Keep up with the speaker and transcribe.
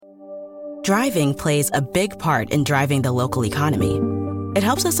Driving plays a big part in driving the local economy. It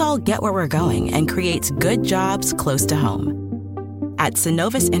helps us all get where we're going and creates good jobs close to home. At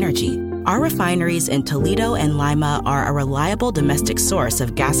Synovus Energy, our refineries in Toledo and Lima are a reliable domestic source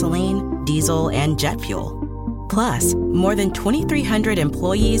of gasoline, diesel, and jet fuel. Plus, more than 2,300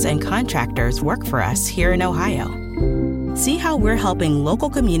 employees and contractors work for us here in Ohio. See how we're helping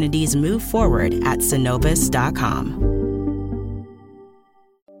local communities move forward at Synovus.com.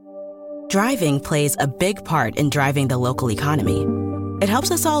 Driving plays a big part in driving the local economy. It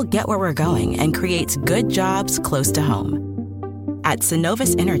helps us all get where we're going and creates good jobs close to home. At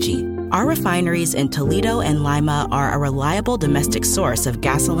Synovus Energy, our refineries in Toledo and Lima are a reliable domestic source of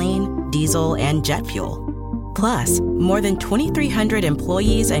gasoline, diesel, and jet fuel. Plus, more than 2,300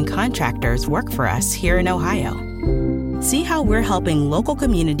 employees and contractors work for us here in Ohio. See how we're helping local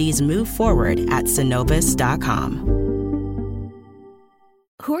communities move forward at Synovus.com.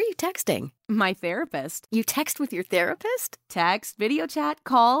 Who are you texting? My therapist. You text with your therapist? Text, video chat,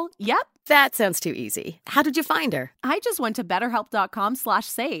 call. Yep. That sounds too easy. How did you find her? I just went to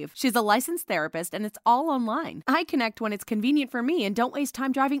betterhelp.com/save. She's a licensed therapist and it's all online. I connect when it's convenient for me and don't waste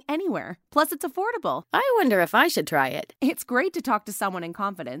time driving anywhere. Plus, it's affordable. I wonder if I should try it. It's great to talk to someone in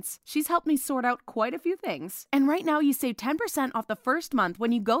confidence. She's helped me sort out quite a few things. And right now you save 10% off the first month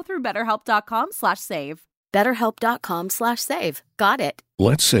when you go through betterhelp.com/save. BetterHelp.com/save. Got it.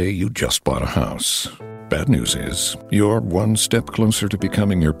 Let's say you just bought a house. Bad news is, you're one step closer to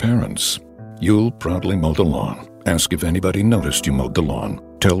becoming your parents. You'll proudly mow the lawn. Ask if anybody noticed you mowed the lawn.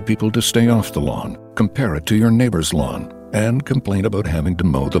 Tell people to stay off the lawn. Compare it to your neighbor's lawn. And complain about having to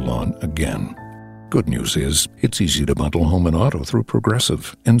mow the lawn again. Good news is, it's easy to bundle home and auto through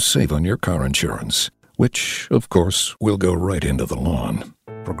Progressive and save on your car insurance, which, of course, will go right into the lawn.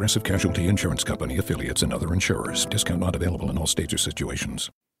 Progressive Casualty Insurance Company, affiliates, and other insurers. Discount not available in all states or situations.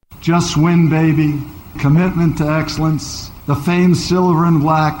 Just win, baby. Commitment to excellence. The famed silver and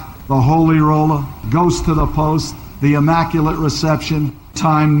black. The holy roller. Goes to the post. The immaculate reception.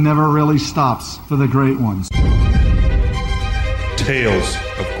 Time never really stops for the great ones. Tales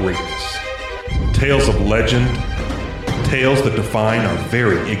of greatness. Tales of legend. Tales that define our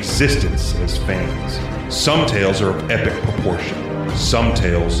very existence as fans. Some tales are of epic proportion. Some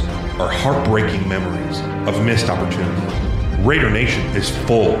tales are heartbreaking memories of missed opportunity. Raider Nation is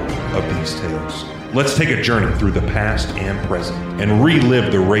full of these tales. Let's take a journey through the past and present and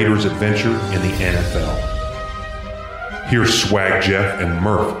relive the Raiders' adventure in the NFL. Here's Swag Jeff and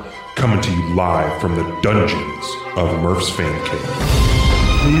Murph coming to you live from the dungeons of Murph's Fan Cave.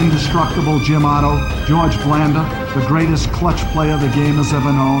 The indestructible Jim Otto, George Blanda, the greatest clutch player the game has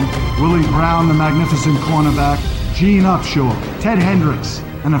ever known, Willie Brown, the magnificent cornerback, Gene Upshaw, Ted Hendricks,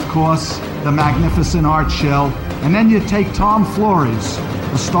 and of course, the magnificent Art Shell. And then you take Tom Flores,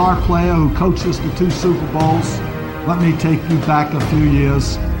 the star player who coached us to 2 Super Bowls. Let me take you back a few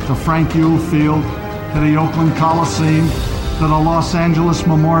years to Frank Ewell Field, to the Oakland Coliseum, to the Los Angeles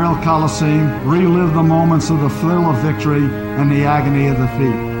Memorial Coliseum. Relive the moments of the thrill of victory and the agony of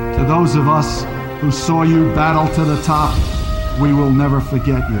defeat. To those of us who saw you battle to the top, we will never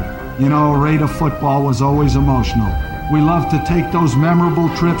forget you. You know, Raider football was always emotional. We loved to take those memorable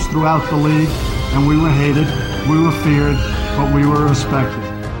trips throughout the league, and we were hated, we were feared, but we were respected.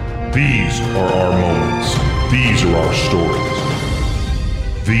 These are our moments. These are our stories.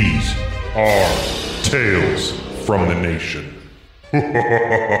 These are Tales from the Nation.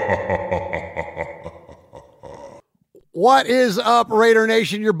 What is up, Raider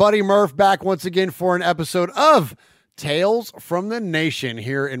Nation? Your buddy Murph back once again for an episode of Tales from the Nation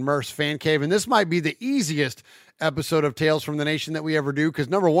here in Murph's Fan Cave. And this might be the easiest episode of Tales from the Nation that we ever do, because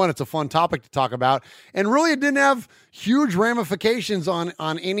number one, it's a fun topic to talk about, and really it didn't have huge ramifications on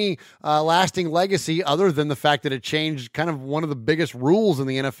any lasting legacy other than the fact that it changed kind of one of the biggest rules in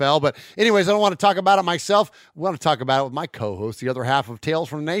the NFL. But anyways, I don't want to talk about it myself. I want to talk about it with my co-host, the other half of Tales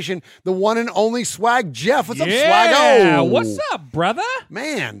from the Nation, the one and only Swag Jeff. What's up, Swaggo? What's up, brother?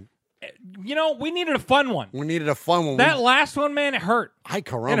 Man, you know, we needed a fun one. we needed a fun one. That last one, man, it hurt. Hi,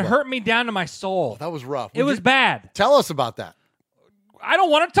 caramba. It hurt me down to my soul. That was rough. It was bad. Tell us about that. I don't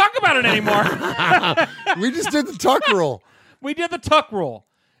want to talk about it anymore. We just did the tuck rule. We did the tuck rule.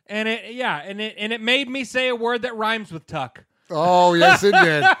 And it made me say a word that rhymes with tuck. Oh, yes, it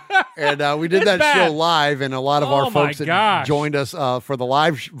did. And we did that bad. show live, and a lot of our folks that gosh. joined us for the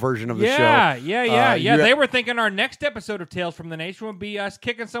live version of the show. Yeah. They were thinking our next episode of Tales from the Nation would be us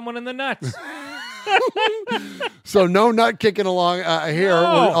kicking someone in the nuts. So no nut kicking along here.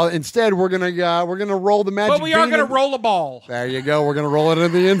 No. Instead, we're gonna roll the magic. But we are bean going to roll a ball. There you go. We're gonna roll it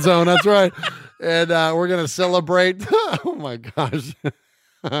in the end zone. That's right. And we're gonna celebrate. Oh my gosh.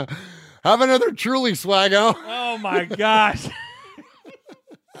 Have another Truly, Swaggo. Oh my gosh.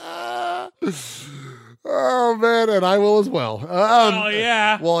 Oh, man, and I will as well. Oh,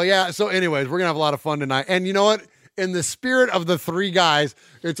 yeah. Well, yeah, so anyways, we're going to have a lot of fun tonight. And you know what? In the spirit of the three guys,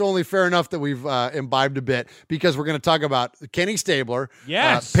 it's only fair enough that we've imbibed a bit because we're going to talk about Kenny Stabler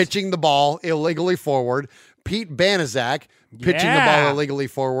Yes. pitching the ball illegally forward, Pete Banaszak pitching the ball illegally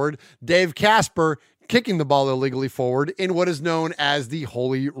forward, Dave Casper kicking the ball illegally forward in what is known as the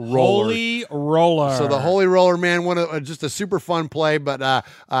Holy Roller. Holy Roller. So the Holy Roller, man, just a super fun play, but I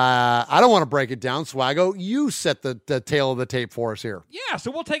don't want to break it down. Swaggo, you set the tail of the tape for us here. Yeah, so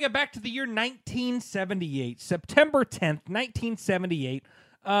we'll take it back to the year 1978, September 10th, 1978.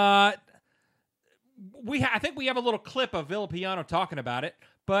 I think we have a little clip of Villapiano talking about it,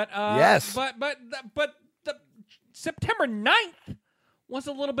 but yes, but the September 9th was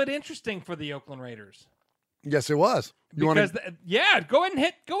a little bit interesting for the Oakland Raiders. Yes, it was. Go ahead and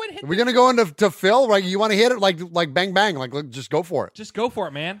hit. We're gonna go into Phil, right? You want to hit it like bang bang, just go for it. Just go for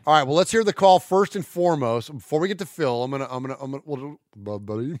it, man. All right. Well, let's hear the call first and foremost. Before we get to Phil, I'm gonna.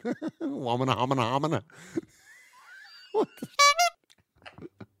 Buddy, I'm gonna. What the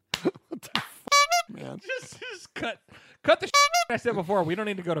fuck, man? Just cut the I said before. We don't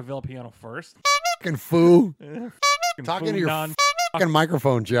need to go to Villapiano first. Fucking foo. Talking to your fucking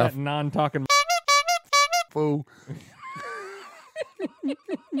microphone, Jeff. Non-talking. Foo.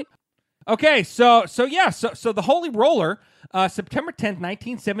 Okay, so the Holy Roller, September 10th,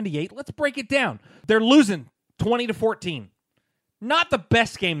 1978. Let's break it down. They're losing 20-14. Not the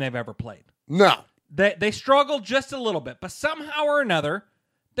best game they've ever played. No. They struggled just a little bit, but somehow or another,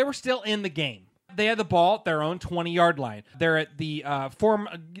 they were still in the game. They had the ball at their own 20-yard line. They're at the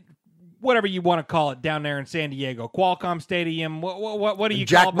whatever you want to call it down there in San Diego, Qualcomm Stadium. What do you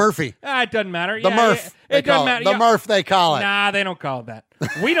Jack call it? Murphy? It doesn't matter. The Murph. It doesn't matter. The Murph, they call it. Nah, they don't call it that.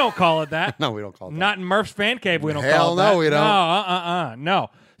 We don't call it that. No, we don't call it that. Not in Murph's Fan Cave. We don't Hell call it no, that. we don't. No.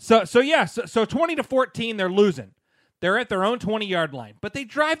 So 20-14, they're losing. They're at their own 20-yard line, but they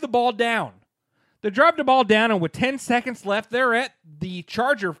drive the ball down. And with 10 seconds left, they're at the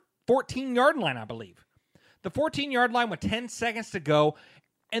Charger 14-yard line, I believe. The 14-yard line with 10 seconds to go,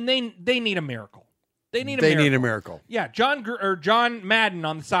 and they need a miracle. They need a miracle. Yeah, John Madden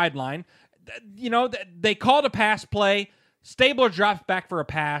on the sideline. They called a pass play. Stabler drops back for a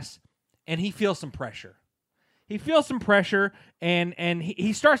pass, and he feels some pressure. And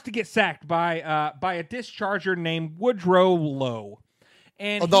he starts to get sacked by a discharger named Woodrow Lowe.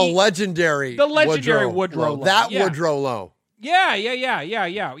 And the legendary Woodrow Lowe. That yeah. Woodrow Lowe. Yeah.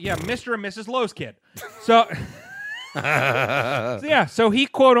 Mr. and Mrs. Lowe's kid. So, so he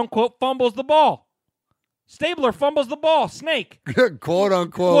quote unquote fumbles the ball. Stabler fumbles the ball. Snake. quote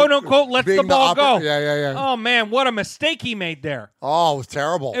unquote lets the ball go. Yeah. Oh man, what a mistake he made there. Oh, it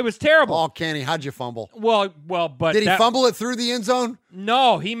was terrible. Oh, Kenny, how'd you fumble? Well, but did he fumble it through the end zone?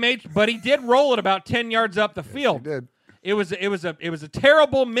 No, but he did roll it about 10 yards up the field. Yes, he did. It was a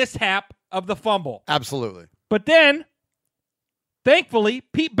terrible mishap of the fumble. Absolutely. But then, thankfully,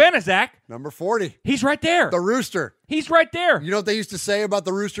 Pete Banaszak, number 40, he's right there. The Rooster. He's right there. You know what they used to say about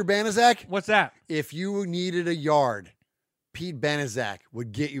the Rooster Banaszak? What's that? If you needed a yard, Pete Banaszak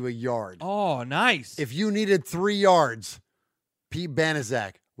would get you a yard. Oh, nice. If you needed 3 yards, Pete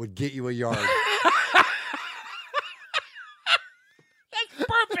Banaszak would get you a yard. That's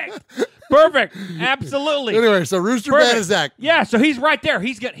perfect. Perfect. Absolutely. Anyway, so Rooster Banaszak. Yeah, so he's right there.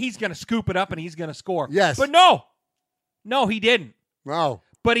 He's gonna scoop it up and he's gonna score. Yes. But no, he didn't. No.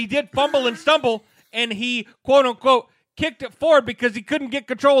 But he did fumble and stumble, and he quote unquote kicked it forward because he couldn't get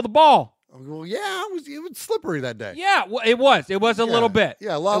control of the ball. Well, yeah, it was slippery that day. Yeah, well, it was. It was a little bit.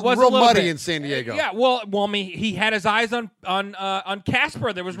 Yeah, real muddy in San Diego. Yeah, well, I mean, he had his eyes on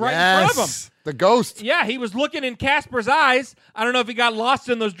Casper that was right in front of him. The ghost. Yeah, he was looking in Casper's eyes. I don't know if he got lost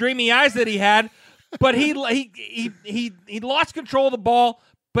in those dreamy eyes that he had, but he lost control of the ball,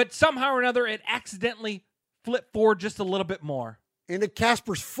 but somehow or another it accidentally flipped forward just a little bit more. Into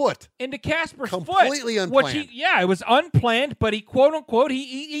Casper's foot. Completely unplanned. It was unplanned, but he quote unquote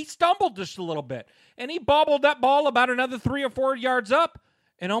he stumbled just a little bit, and he bobbled that ball about another 3 or 4 yards up.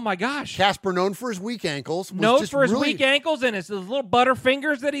 And oh my gosh, Casper, known for his weak ankles, weak ankles and his little butter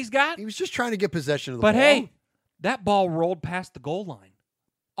fingers that he's got. He was just trying to get possession of the ball. But hey, that ball rolled past the goal line.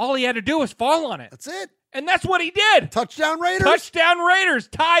 All he had to do was fall on it. That's it, and that's what he did. Touchdown Raiders,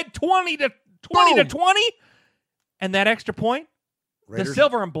 tied 20 to 20, and that extra point. Raiders. The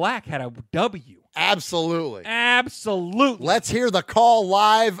silver and black had a W. Absolutely. Let's hear the call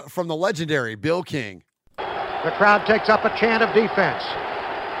live from the legendary Bill King. The crowd takes up a chant of defense.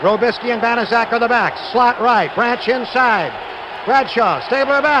 Robisky and Banaszak are the backs. Slot right. Branch inside. Bradshaw.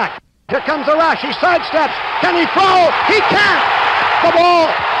 Stabler back. Here comes the rush. He sidesteps. Can he throw? He can't. The ball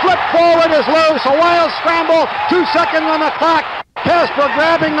flipped forward is loose. A wild scramble. 2 seconds on the clock. Casper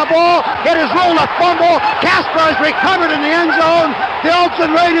grabbing the ball. It is ruled a fumble. Casper has recovered in the end zone. The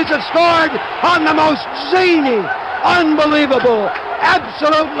Oakland Raiders have scored on the most zany, unbelievable,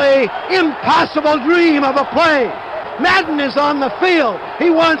 absolutely impossible dream of a play. Madden is on the field. He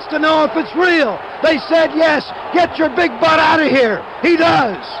wants to know if it's real. They said yes. Get your big butt out of here. He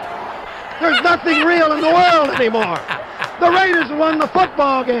does. There's nothing real in the world anymore. The Raiders won the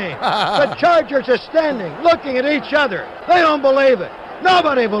football game. The Chargers are standing, looking at each other. They don't believe it.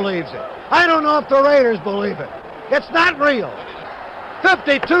 Nobody believes it. I don't know if the Raiders believe it. It's not real.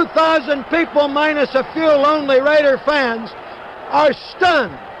 52,000 people minus a few lonely Raider fans are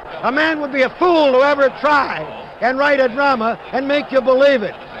stunned. A man would be a fool to ever try and write a drama and make you believe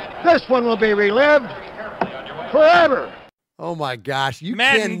it. This one will be relived forever. Oh my gosh. You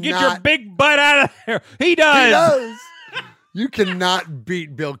Madden, cannot... get your big butt out of there. He does. He does. You cannot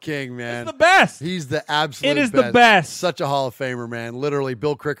beat Bill King, man. He's the best. He's the absolute best. It is the best. Such a Hall of Famer, man. Literally,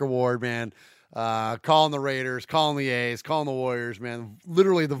 Bill Crick Award, man. Calling the Raiders, calling the A's, calling the Warriors, man.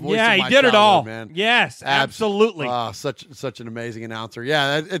 Literally the voice of my he did it all, man. Yes, absolutely. Such an amazing announcer.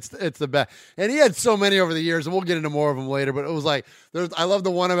 Yeah, it's the best. And he had so many over the years, and we'll get into more of them later. But it was like, I love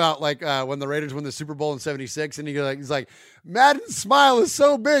the one about like when the Raiders won the Super Bowl in '76, and he's like, Madden's smile is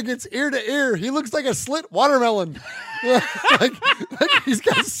so big, it's ear to ear. He looks like a slit watermelon. like he's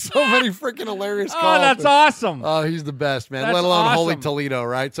got so many freaking hilarious calls. Oh, that's awesome. Oh, he's the best, man. That's Let alone awesome. Holy Toledo,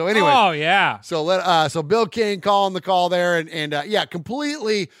 right? So anyway. Oh, yeah. So Bill King calling the call there, and yeah,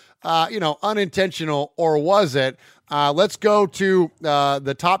 completely unintentional, or was it? Let's go to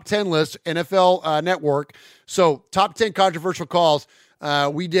the top 10 list, NFL Network. So top 10 controversial calls.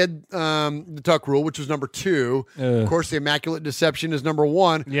 We did the Tuck Rule, which was number 2. Of course, the Immaculate Deception is number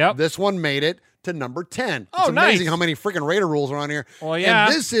 1. Yep. This one made it to number 10. Oh, it's amazing nice. how many freaking Raider rules are on here. Well, yeah.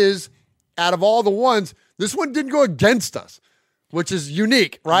 And this is, out of all the ones, this one didn't go against us, which is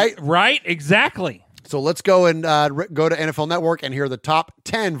unique, right? Right, exactly. So let's go and go to NFL Network and hear the top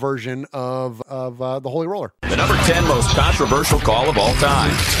 10 version of the Holy Roller. The number 10 most controversial call of all time,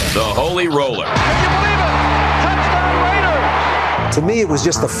 the Holy Roller. Can you believe it? Touchdown Raiders! To me, it was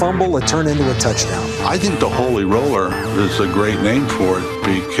just a fumble that turned into a touchdown. I think the Holy Roller is a great name for it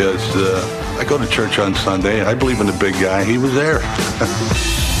because I go to church on Sunday. I believe in the big guy. He was there.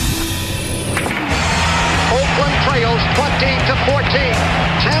 Oakland trails 20-14.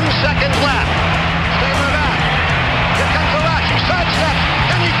 10 seconds left. Stabler back. Here comes the rush. He sidesteps.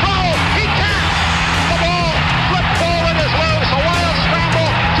 Can he throw? He can't. The ball flipped forward is loose. A wild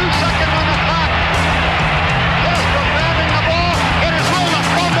scramble. 2 seconds on the clock. Casper grabbing the ball. It is ruled a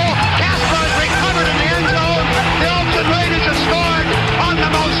fumble. Casper has recovered in the end zone. The Oakland Raiders have scored on the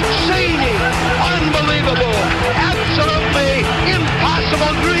most zany, unbelievable, absolutely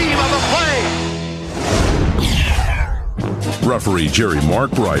impossible dream of a play. Referee Jerry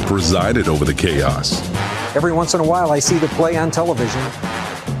Markbright presided over the chaos. Every once in a while, I see the play on television,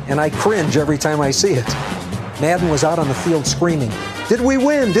 and I cringe every time I see it. Madden was out on the field screaming, "Did we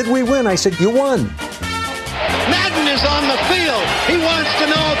win? Did we win?" I said, "You won." Madden is on the field. He wants to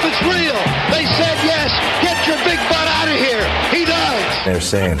know if it's real. They said yes. Get your big butt out of here. He does. They're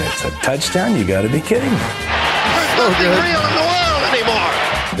saying it's a touchdown. You got to be kidding me. There's nothing real in the world anymore.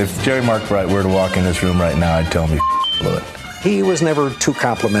 If Jerry Markbright were to walk in this room right now, I'd tell him he blew it. He was never too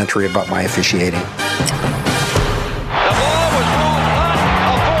complimentary about my officiating. The ball was ruled not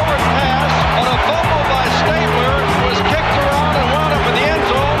a forward pass, but a fumble by Stabler was kicked around and wound up in the end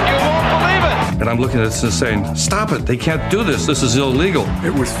zone. You won't believe it. And I'm looking at this and saying, stop it. They can't do this. This is illegal.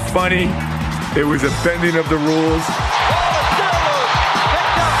 It was funny. It was a bending of the rules. Ball is still loose. Picked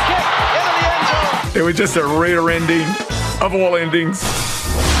up, kick into the end zone. It was just a Raider ending of all endings.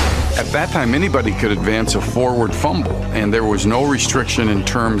 At that time, anybody could advance a forward fumble, and there was no restriction in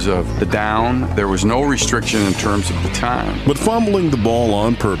terms of the down. There was no restriction in terms of the time. But fumbling the ball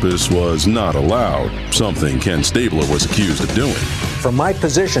on purpose was not allowed, something Ken Stabler was accused of doing. From my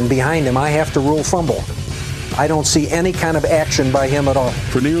position behind him, I have to rule fumble. I don't see any kind of action by him at all.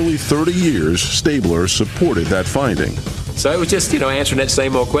 For nearly 30 years, Stabler supported that finding. So it was just, answering that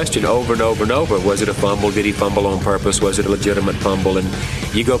same old question over and over and over. Was it a fumble? Did he fumble on purpose? Was it a legitimate fumble? And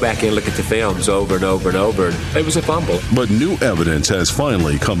you go back and look at the films over and over and over. And it was a fumble. But new evidence has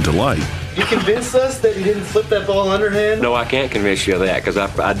finally come to light. You convinced us that he didn't flip that ball underhand? No, I can't convince you of that because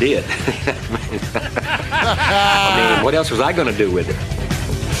I did. I mean, what else was I going to do with it?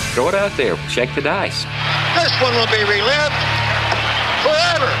 Throw it out there. Check the dice. This one will be relived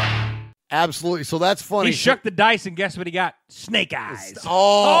forever. Absolutely. So that's funny. He shook the dice, and guess what he got? Snake eyes.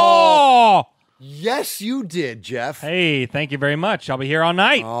 Oh. Yes, you did, Jeff. Hey, thank you very much. I'll be here all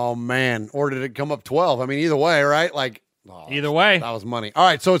night. Oh, man. Or did it come up 12? I mean, either way, right? Like, either way. That was money. All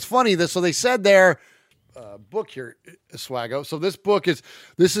right, so it's funny. So they said their book here, Swaggo. So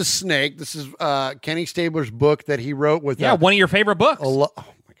this is Snake. This is Kenny Stabler's book that he wrote with. One of your favorite books. Oh,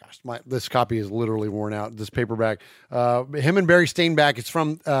 my gosh. This copy is literally worn out, this paperback. Him and Barry Steinbeck. It's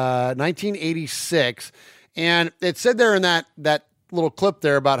from 1986. And it said there in that little clip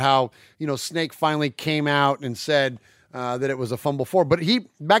there about how, Snake finally came out and said that it was a fumble forward. But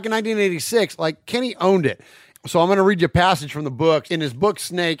back in 1986, like, Kenny owned it. So I'm going to read you a passage from the book. In his book,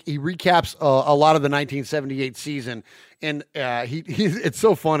 Snake, he recaps a lot of the 1978 season. And it's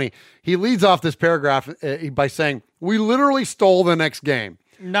so funny. He leads off this paragraph by saying, "We literally stole the next game."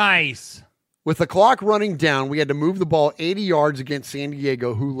 Nice. With the clock running down, we had to move the ball 80 yards against San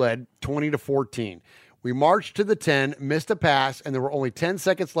Diego, who led 20-14. We marched to the 10, missed a pass, and there were only 10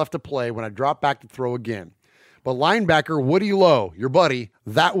 seconds left to play when I dropped back to throw again. But linebacker Woody Lowe, your buddy,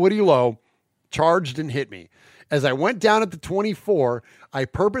 that Woody Lowe, charged and hit me. As I went down at the 24, I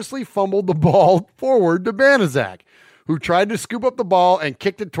purposely fumbled the ball forward to Banaszak, who tried to scoop up the ball and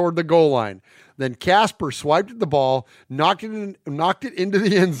kicked it toward the goal line. Then Casper swiped at the ball, knocked it into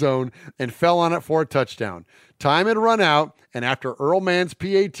the end zone, and fell on it for a touchdown. Time had run out, and after Earl Mann's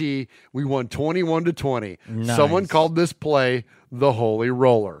PAT, we won 21-20. Nice. Someone called this play the Holy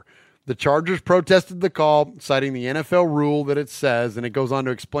Roller. The Chargers protested the call, citing the NFL rule that it says, and it goes on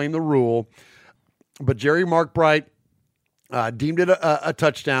to explain the rule. But Jerry Markbright deemed it a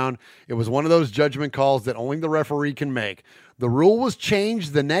touchdown. It was one of those judgment calls that only the referee can make. The rule was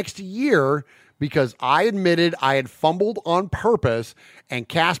changed the next year because I admitted I had fumbled on purpose, and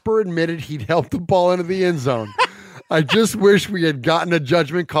Casper admitted he'd helped the ball into the end zone. I just wish we had gotten a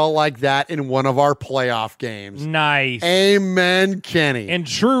judgment call like that in one of our playoff games. Nice. Amen, Kenny. In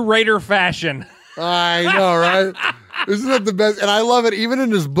true Raider fashion. I know, right? Isn't that the best? And I love it. Even in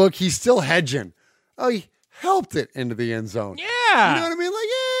his book, he's still hedging. Oh, he helped it into the end zone. Yeah. You know what I mean? Like,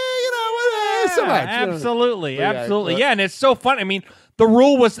 so much. Absolutely. Yeah, Absolutely. Yeah, and it's so fun. I mean, the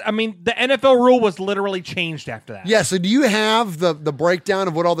NFL rule was literally changed after that. Yeah, so do you have the breakdown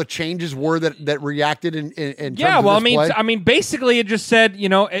of what all the changes were that reacted in terms of well, this play? I mean, basically it just said,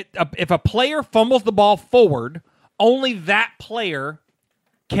 if a player fumbles the ball forward, only that player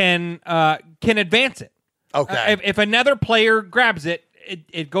can advance it. Okay. If another player grabs it,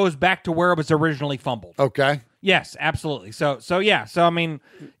 it goes back to where it was originally fumbled. Okay. Yes, absolutely. So I mean,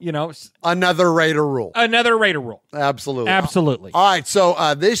 another Raider rule. Absolutely. All right.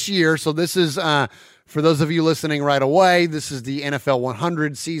 So this year, this is for those of you listening right away, this is the NFL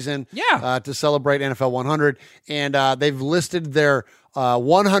 100 season. Yeah. To celebrate NFL 100, and they've listed their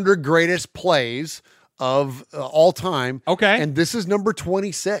 100 greatest plays of all time. Okay. And this is number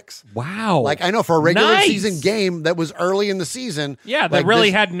 26. Wow. Like, I know for a regular season game that was early in the season. Yeah, that like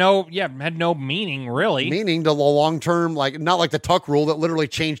really had no meaning, really. Meaning to the long term, like not like the Tuck rule that literally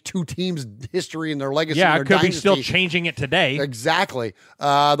changed two teams' history and their legacy. Yeah, and it their could be dynasty. still changing it today. Exactly.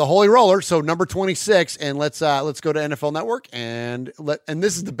 The Holy Roller, so number 26, and let's go to NFL Network and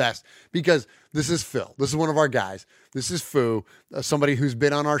this is the best because this is Phil. This is one of our guys. This is Fu, somebody who's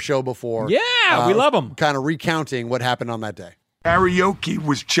been on our show before. Yeah, we love him. Kind of recounting what happened on that day. Karaoke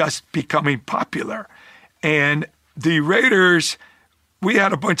was just becoming popular. And the Raiders, we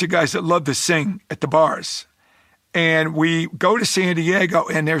had a bunch of guys that loved to sing at the bars. And we go to San Diego,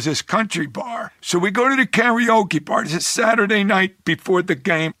 and there's this country bar. So we go to the karaoke bar. It's a Saturday night before the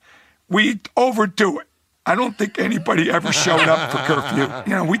game. We overdo it. I don't think anybody ever showed up for curfew.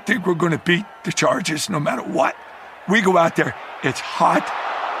 We think we're going to beat the Chargers no matter what. We go out there. It's hot.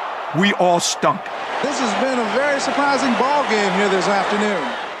 We all stunk. This has been a very surprising ball game here this afternoon.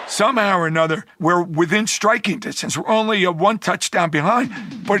 Somehow or another, we're within striking distance. We're only one touchdown behind,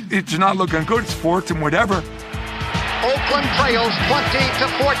 but it's not looking good. It's fourth and whatever. Oakland trails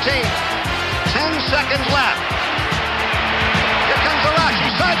 20-14. 10 seconds left. Here comes the rush. He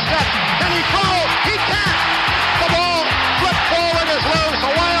sidesteps. Can he throw? He can't. The ball flipped forward is loose.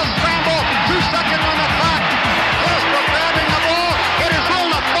 A wild scramble. 2 seconds on the clock. Casper grabbing the ball. It is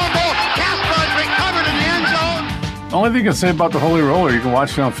ruled a fumble. Casper has recovered in the end zone. The only thing you can say about the Holy Roller, you can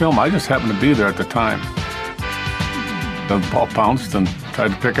watch it on film. I just happened to be there at the time. The ball bounced and tried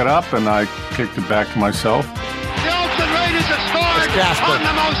to pick it up, and I kicked it back to myself. The Oakland Raiders have scored on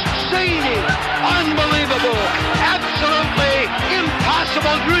the most zany, unbelievable, absolutely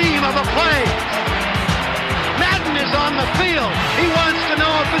impossible dream of a play. Madden is on the field. He wants to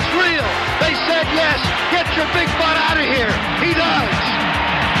know if it's real. They said yes. Get your big butt out of here. He does.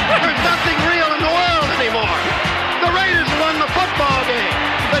 There's nothing real in the world anymore. The Raiders won the football game.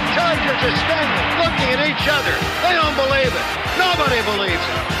 The Chargers are standing, looking at each other. They don't believe it. Nobody believes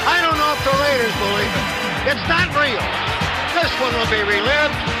it. I don't know if the Raiders believe it. It's not real. This one will be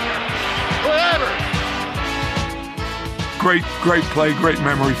relived forever. Great play, great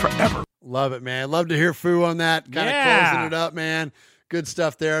memory forever. Love it, man. Love to hear Foo on that. Kind of closing it up, man. Good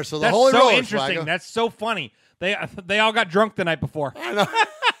stuff there. So the That's Holy so Roller, interesting. Swaggo. That's so funny. They all got drunk the night before. I know.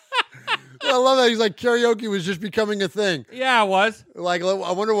 I love that. He's like, karaoke was just becoming a thing. Yeah, it was. Like,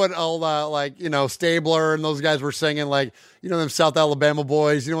 I wonder what all, Stabler and those guys were singing, like, them South Alabama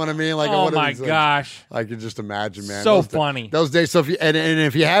boys. You know what I mean? Like, oh my gosh. I could just imagine, man. So funny. Those days. So if you, and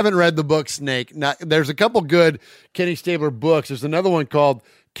if you haven't read the book Snake, there's a couple good Kenny Stabler books. There's another one called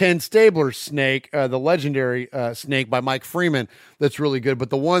Ken Stabler's Snake, the legendary Snake by Mike Freeman. That's really good.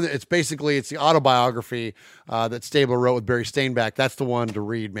 But the one, it's the autobiography that Stabler wrote with Barry Steinbeck. That's the one to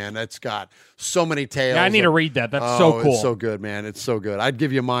read, man. That's got so many tales. Yeah, I need to read that. That's so cool. It's so good, man. It's so good. I'd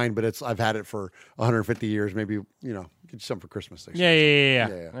give you mine, but I've had it for 150 years. Maybe, get you something for Christmas. Yeah.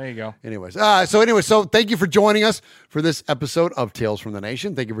 There you go. Anyways, so thank you for joining us for this episode of Tales from the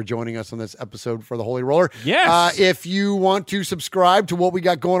Nation. Thank you for joining us on this episode for the Holy Roller. Yes. If you want to subscribe to what we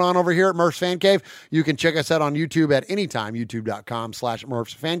got going on over here at Murph's Fan Cave, you can check us out on YouTube at any time,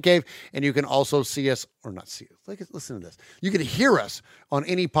 youtube.com/Murph's Fan Cave. And you can also see us, or not see us, listen to this. You can hear us on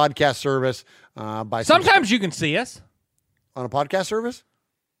any podcast service. Sometimes you can see us. On a podcast service?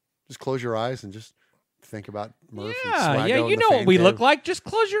 Just close your eyes and just think about Murph and Swaggo. Yeah, you know what we look like. Just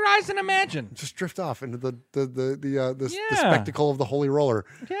close your eyes and imagine. Just drift off into the spectacle of the Holy Roller.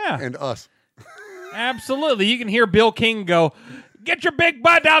 Yeah. And us. Absolutely. You can hear Bill King go, "Get your big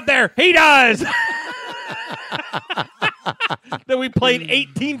butt out there." He does. That we played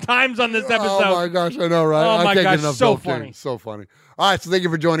 18 times on this episode. Oh my gosh, I know, right? Oh my gosh, enough so Bill funny. King. So funny. All right, so thank you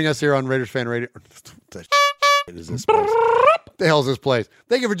for joining us here on Raiders Fan Radio. What is this place? The hell is this place?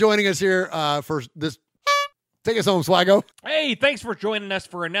 Thank you for joining us here for this. Take us home, Swaggo. Hey, thanks for joining us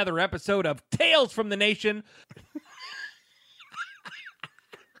for another episode of Tales from the Nation.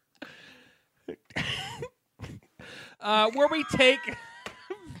 Where we take...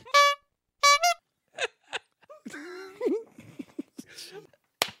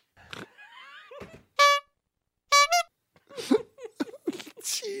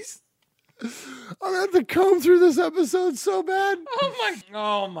 Jeez. I'm going to have to comb through this episode so bad.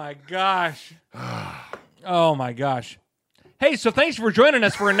 Oh my gosh. Oh my gosh. Hey, so thanks for joining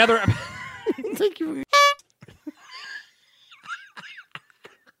us for another... Thank you.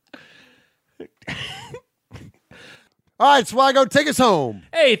 All right, Swaggo, take us home.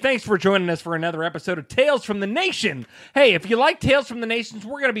 Hey, thanks for joining us for another episode of Tales from the Nation. Hey, if you like Tales from the Nations,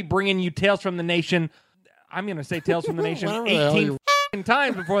 we're going to be bringing you Tales from the Nation. I'm going to say Tales from the Nation 18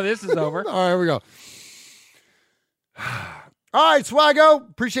 times before this is over. All right, here we go. All right, Swaggo,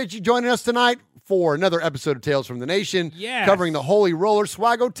 appreciate you joining us tonight for another episode of Tales from the Nation. Yes. Covering the Holy Roller.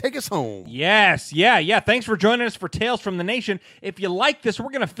 Swaggo, take us home. Yes. Yeah. Thanks for joining us for Tales from the Nation. If you like this, we're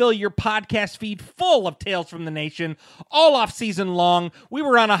going to fill your podcast feed full of Tales from the Nation all off season long. We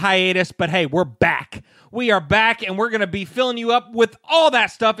were on a hiatus, but hey, we're back. We are back, and we're going to be filling you up with all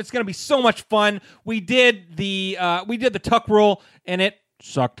that stuff. It's going to be so much fun. We did the Tuck Rule, and it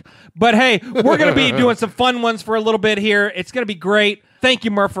sucked. But hey, we're going to be doing some fun ones for a little bit here. It's going to be great. Thank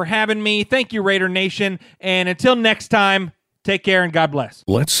you, Murph, for having me. Thank you, Raider Nation. And until next time, take care and God bless.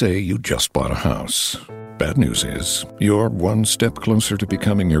 Let's say you just bought a house. Bad news is, you're one step closer to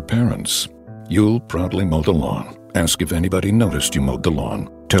becoming your parents. You'll proudly mow the lawn. Ask if anybody noticed you mowed the lawn.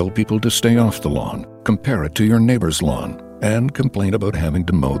 Tell people to stay off the lawn. Compare it to your neighbor's lawn. And complain about having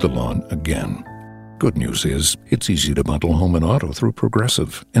to mow the lawn again. Good news is, it's easy to bundle home and auto through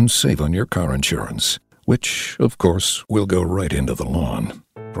Progressive and save on your car insurance, which, of course, will go right into the lawn.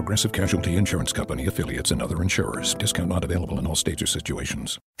 Progressive Casualty Insurance Company, affiliates, and other insurers. Discount not available in all states or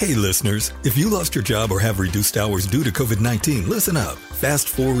situations. Hey, listeners, if you lost your job or have reduced hours due to COVID-19, listen up. Fast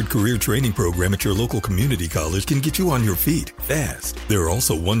Forward Career Training Program at your local community college can get you on your feet fast. There are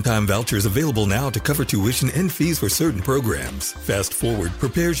also one-time vouchers available now to cover tuition and fees for certain programs. Fast Forward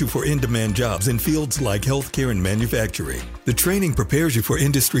prepares you for in-demand jobs in fields like healthcare and manufacturing. The training prepares you for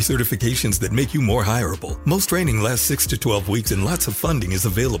industry certifications that make you more hireable. Most training lasts 6 to 12 weeks and lots of funding is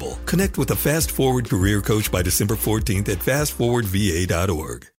available. Connect with a Fast Forward career coach by December 14th at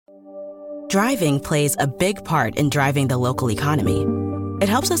fastforwardva.org. Driving plays a big part in driving the local economy. It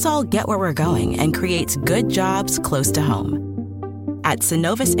helps us all get where we're going and creates good jobs close to home. At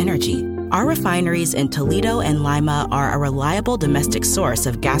Synovus Energy, our refineries in Toledo and Lima are a reliable domestic source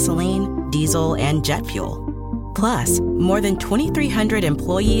of gasoline, diesel, and jet fuel. Plus, more than 2,300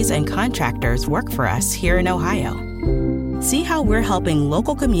 employees and contractors work for us here in Ohio. See how we're helping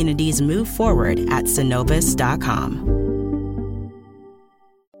local communities move forward at Synovus.com.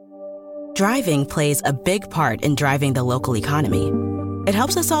 Driving plays a big part in driving the local economy. It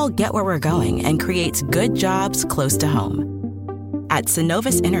helps us all get where we're going and creates good jobs close to home. At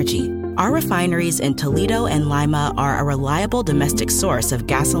Synovus Energy, our refineries in Toledo and Lima are a reliable domestic source of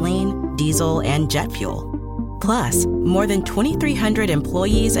gasoline, diesel, and jet fuel. Plus, more than 2,300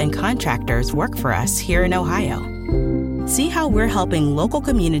 employees and contractors work for us here in Ohio. See how we're helping local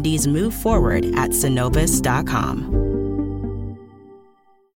communities move forward at Synovus.com.